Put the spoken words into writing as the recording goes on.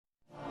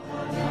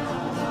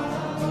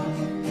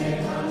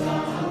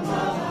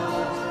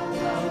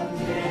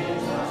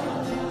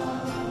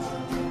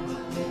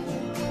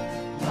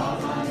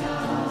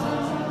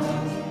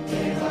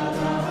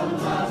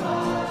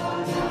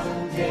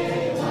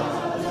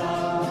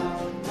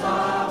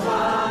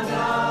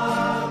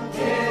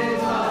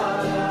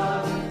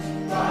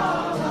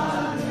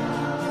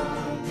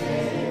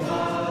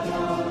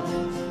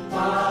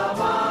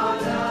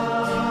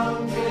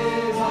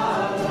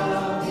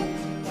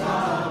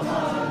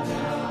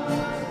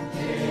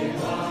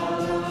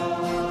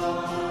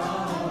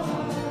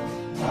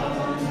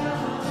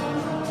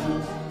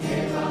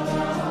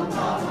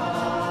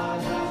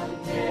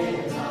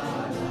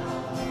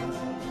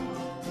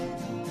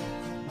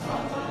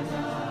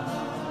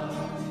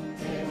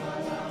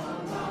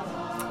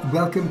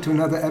Welcome to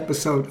another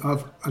episode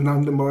of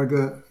Ananda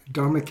Marga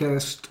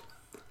Dharmacast.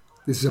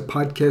 This is a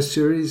podcast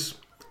series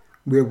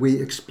where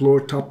we explore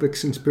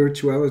topics in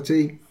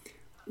spirituality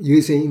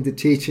using the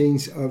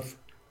teachings of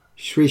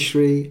Sri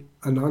Sri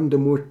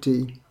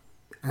Anandamurti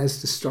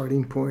as the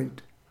starting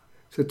point.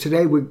 So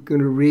today we're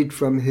going to read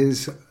from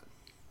his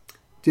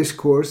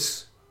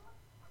discourse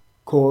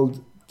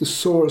called The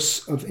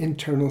Source of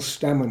Internal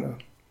Stamina.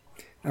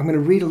 I'm going to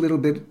read a little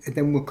bit and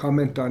then we'll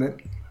comment on it.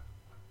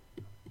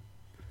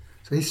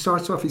 So he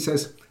starts off, he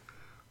says,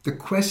 the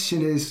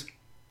question is,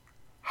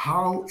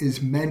 how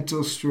is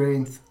mental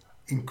strength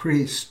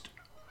increased?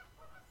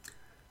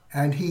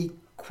 And he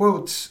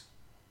quotes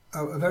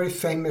a very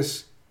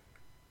famous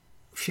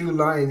few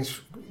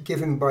lines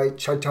given by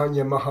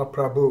Chaitanya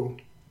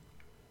Mahaprabhu,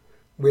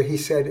 where he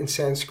said in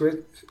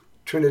Sanskrit,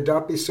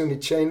 Trinadapi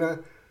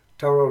Sunichena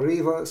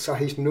Tarariva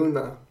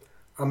Sahishnuna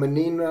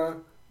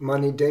Amanina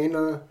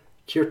Manidena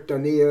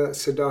Kirtaniya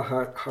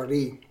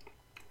Siddhahari.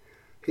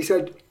 He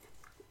said,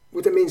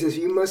 what that means is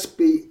you must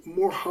be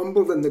more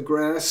humble than the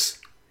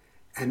grass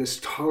and as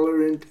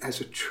tolerant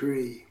as a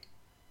tree.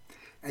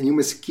 And you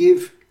must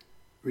give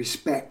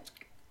respect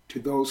to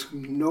those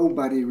whom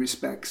nobody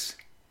respects.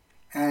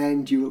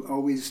 And you will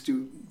always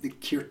do the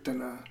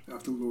kirtana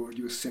of the Lord.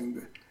 You will sing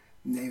the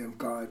name of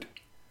God.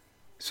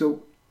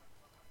 So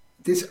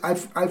this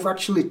I've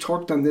actually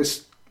talked on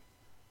this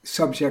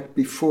subject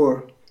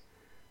before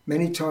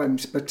many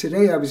times, but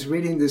today I was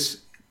reading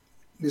this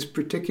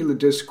particular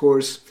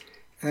discourse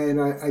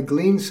and I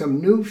gleaned some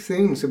new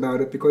things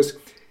about it, because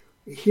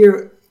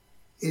here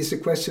is the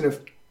question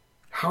of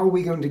how are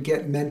we going to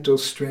get mental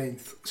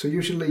strength? So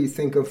usually you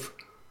think of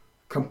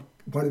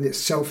one of the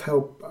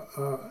self-help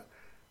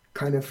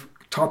kind of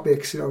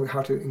topics,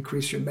 how to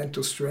increase your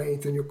mental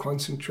strength and your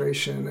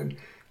concentration,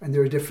 and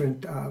there are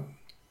different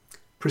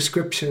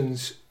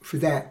prescriptions for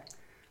that.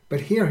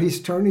 But here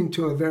he's turning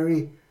to a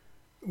very,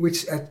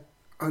 which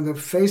on the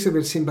face of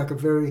it seemed like a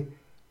very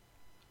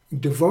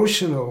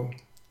devotional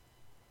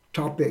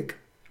topic,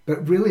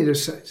 but really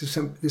there's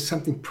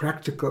something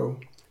practical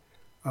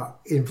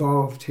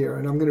involved here,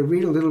 and I'm going to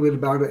read a little bit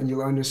about it and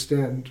you'll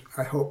understand,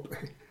 I hope.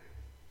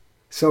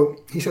 So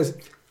he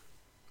said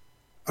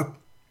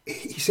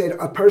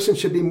a person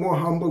should be more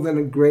humble than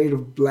a blade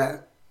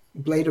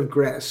of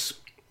grass.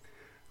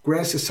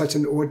 Grass is such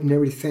an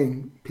ordinary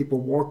thing. People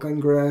walk on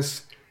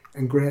grass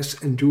and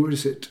grass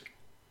endures it.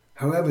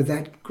 However,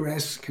 that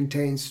grass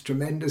contains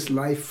tremendous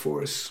life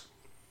force.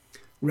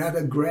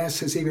 Rather, grass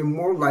has even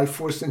more life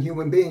force than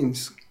human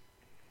beings.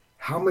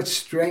 How much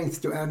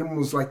strength do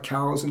animals like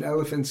cows and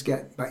elephants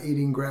get by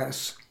eating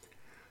grass?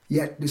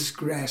 Yet this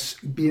grass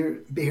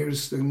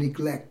bears the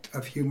neglect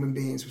of human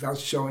beings without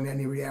showing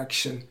any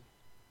reaction.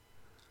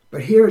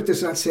 But here it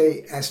does not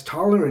say as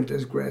tolerant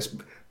as grass,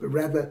 but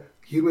rather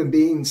human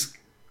beings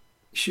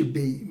should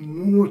be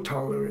more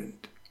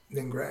tolerant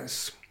than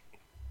grass.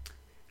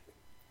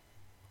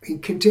 He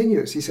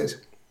continues, he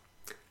says,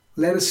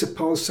 let us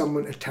suppose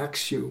someone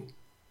attacks you.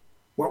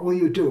 What will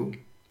you do?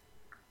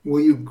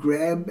 Will you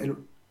grab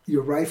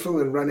your rifle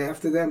and run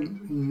after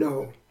them?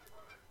 No.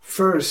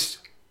 First,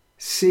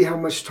 see how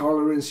much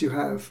tolerance you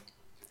have.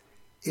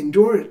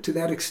 Endure it to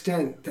that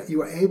extent that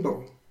you are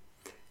able.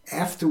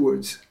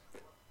 Afterwards,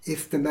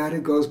 if the matter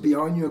goes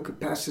beyond your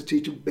capacity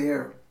to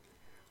bear,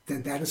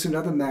 then that is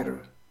another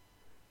matter.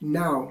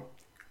 Now,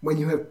 when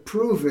you have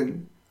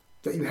proven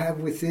that you have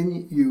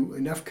within you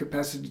enough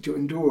capacity to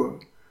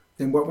endure,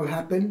 then what will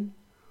happen?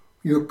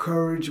 Your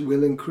courage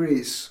will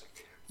increase.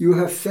 You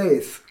have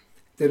faith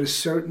that a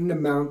certain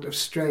amount of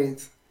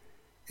strength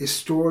is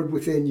stored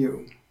within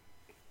you.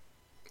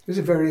 This is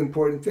a very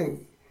important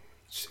thing.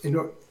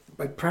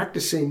 By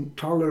practicing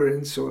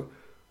tolerance or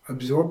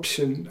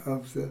absorption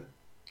of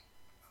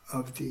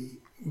the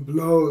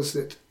blows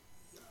that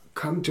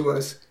come to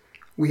us,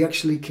 we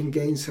actually can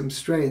gain some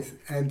strength.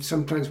 And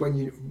sometimes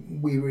when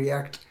we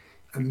react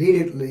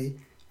immediately,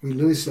 we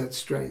lose that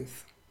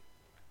strength.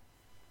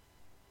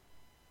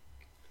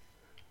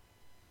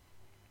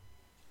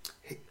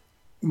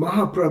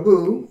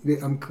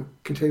 Mahaprabhu, I'm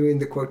continuing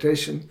the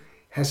quotation,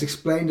 has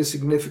explained the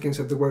significance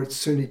of the word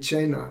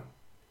sunichena.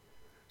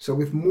 So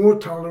with more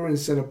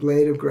tolerance than a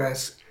blade of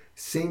grass,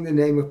 sing the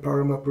name of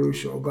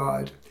Paramapurusha, O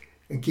God,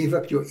 and give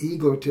up your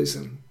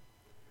egotism.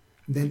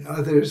 Then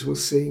others will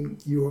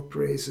sing your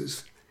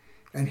praises.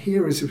 And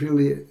here is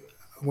really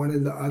one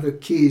of the other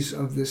keys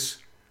of this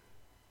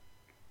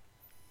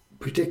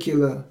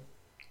particular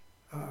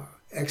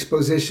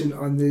exposition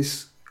on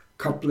this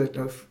couplet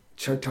of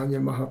Chaitanya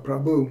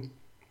Mahaprabhu.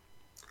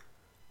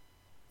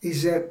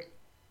 Is that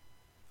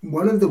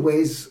one of the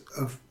ways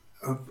of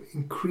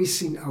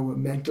increasing our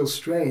mental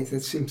strength,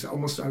 it seems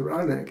almost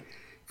ironic,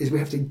 is we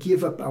have to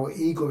give up our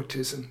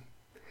egotism.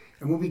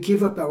 And when we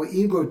give up our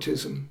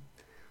egotism,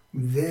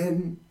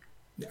 then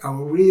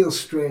our real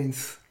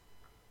strength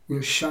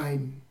will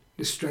shine,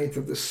 the strength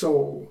of the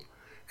soul.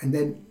 And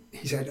then,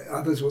 he said,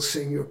 others will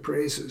sing your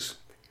praises.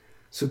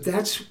 So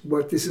that's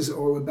what this is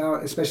all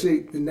about, especially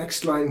the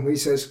next line where he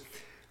says,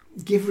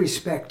 give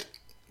respect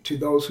to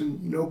those whom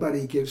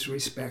nobody gives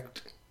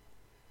respect.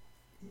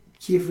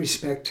 give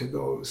respect to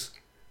those.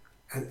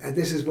 And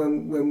this is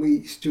when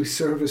we do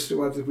service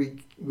to others,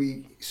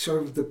 we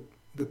serve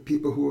the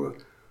people who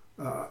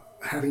are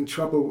having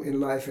trouble in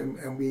life,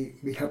 and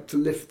we help to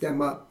lift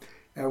them up,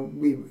 and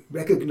we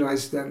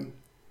recognize them.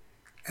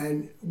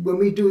 And when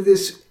we do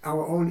this,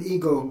 our own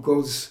ego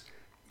goes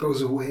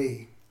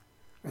away.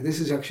 And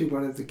this is actually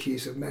one of the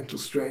keys of mental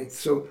strength.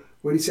 So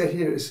what he said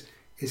here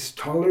is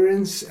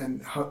tolerance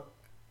and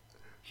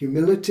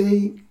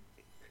humility,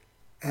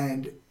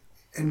 and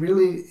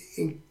really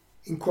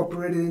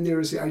incorporated in there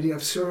is the idea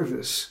of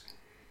service.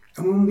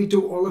 And when we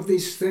do all of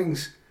these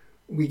things,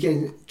 we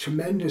gain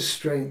tremendous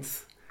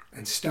strength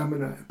and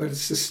stamina. But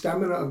it's the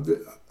stamina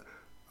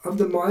of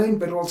the mind,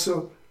 but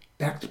also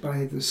backed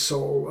by the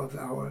soul of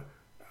our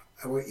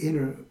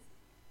inner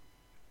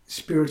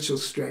spiritual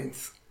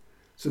strength.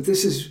 So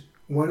this is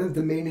one of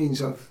the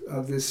meanings of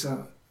this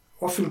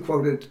often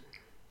quoted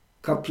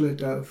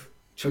couplet of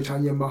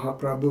Chaitanya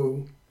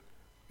Mahaprabhu,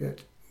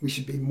 that we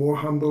should be more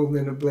humble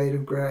than a blade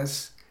of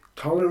grass,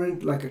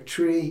 tolerant like a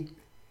tree,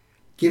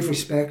 give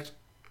respect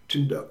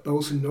to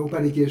those who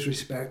nobody gives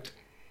respect.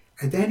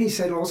 And then he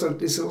said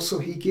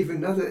he gave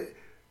another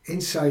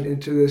insight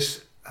into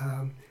this.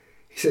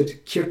 He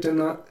said,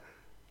 Kirtana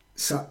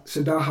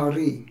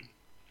Sadahari.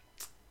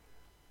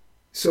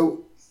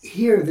 So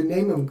here the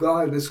name of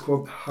God is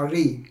called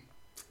Hari.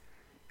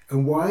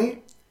 And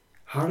why?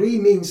 Hari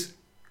means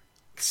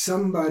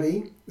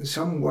someone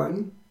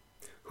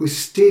who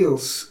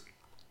steals.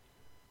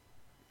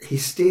 He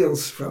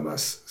steals from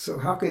us. So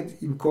how could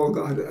you call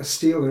God a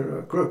stealer or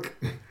a crook?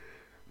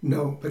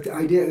 No, but the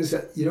idea is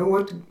that, you know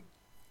what?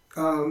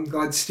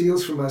 God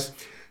steals from us.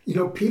 You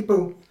know,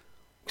 people,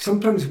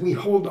 sometimes we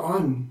hold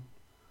on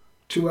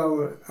to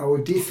our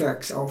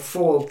defects, our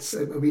faults,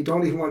 and we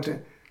don't want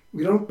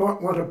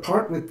to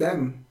part with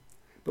them,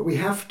 but we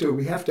have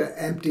to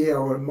empty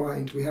our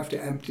mind. We have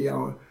to empty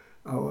our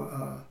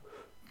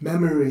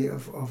memory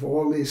of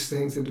all these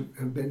things that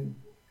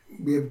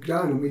we have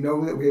done, and we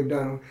know that we have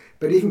done.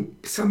 But even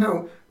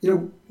somehow, you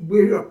know,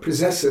 we are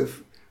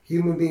possessive.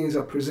 Human beings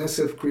are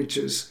possessive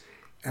creatures,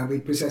 and we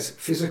possess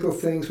physical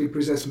things, we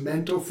possess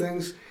mental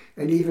things,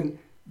 and even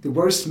the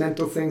worst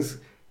mental things,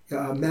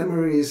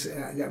 memories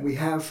that we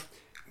have,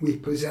 we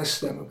possess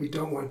them, and we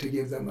don't want to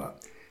give them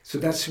up. So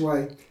that's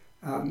why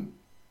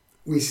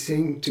we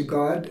sing to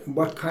God.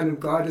 What kind of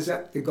God is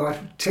that? The God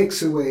who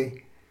takes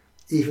away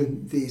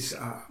even these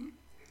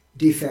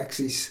defects,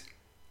 these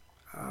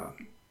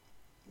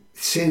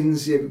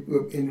sins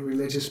in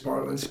religious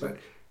parlance, but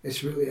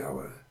it's really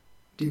our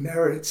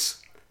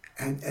demerits,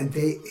 and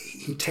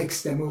he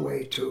takes them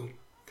away too.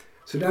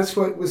 So that's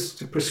what was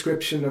the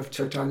prescription of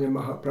Chaitanya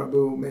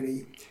Mahaprabhu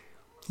many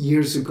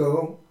years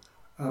ago.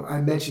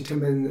 I mentioned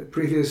him in the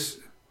previous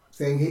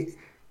thing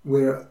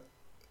where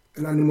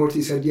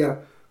Anandamurti said, yeah,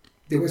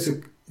 there was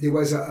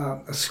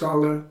a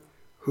scholar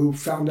who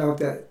found out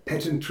that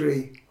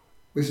pedantry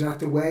was not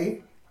the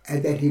way,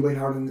 and then he went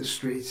out in the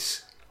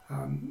streets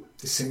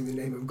to sing the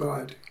name of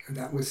God. And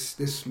that was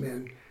this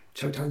man,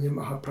 Chaitanya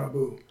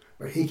Mahaprabhu.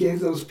 But he gave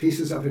those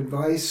pieces of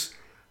advice.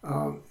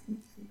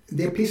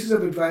 They're pieces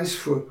of advice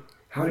for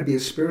how to be a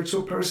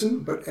spiritual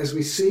person, but as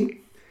we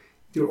see,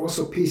 they're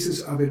also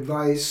pieces of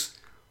advice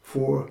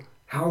for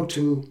how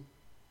to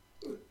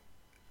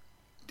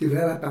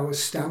develop our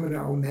stamina,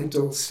 our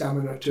mental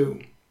stamina too.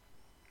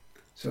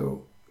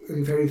 So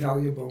very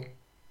valuable.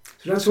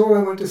 So that's all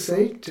I want to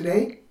say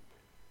today.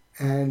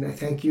 And I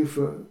thank you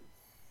for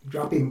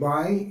dropping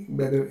by,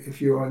 whether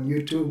if you're on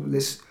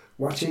YouTube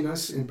watching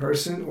us in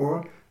person,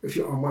 or if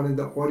you're on one of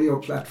the audio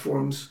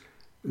platforms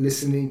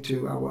listening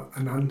to our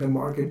Ananda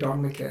Marga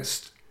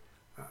Dharmacast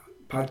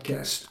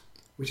podcast,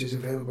 which is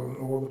available in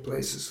all the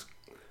places.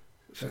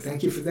 So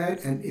thank you for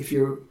that. And if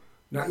you're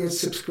not yet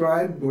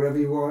subscribed, wherever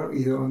you are,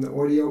 either on the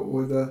audio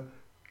or the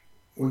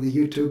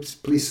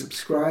YouTubes, please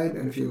subscribe.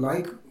 And if you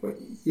like what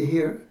you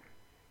hear,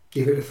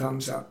 give it a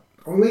thumbs up.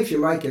 Only if you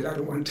like it. I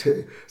don't want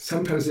to.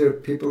 Sometimes there are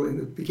people in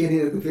the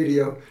beginning of the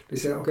video, they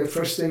say, okay,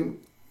 first thing,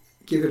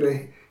 give it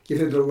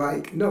a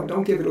like. No,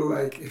 don't give it a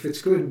like. If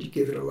it's good, you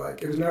give it a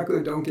like. If it's not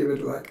good, don't give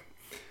it a like.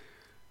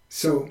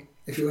 So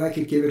if you like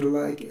it, give it a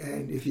like.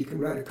 And if you can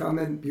write a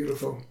comment,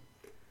 beautiful.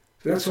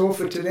 So that's all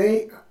for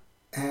today.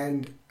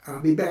 And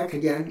I'll be back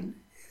again.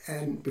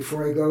 And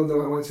before I go,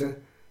 though, I want to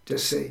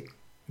just say,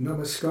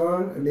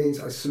 Namaskar. It means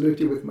I salute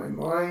you with my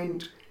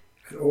mind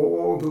and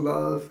all the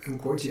love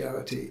and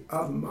cordiality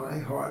of my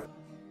heart.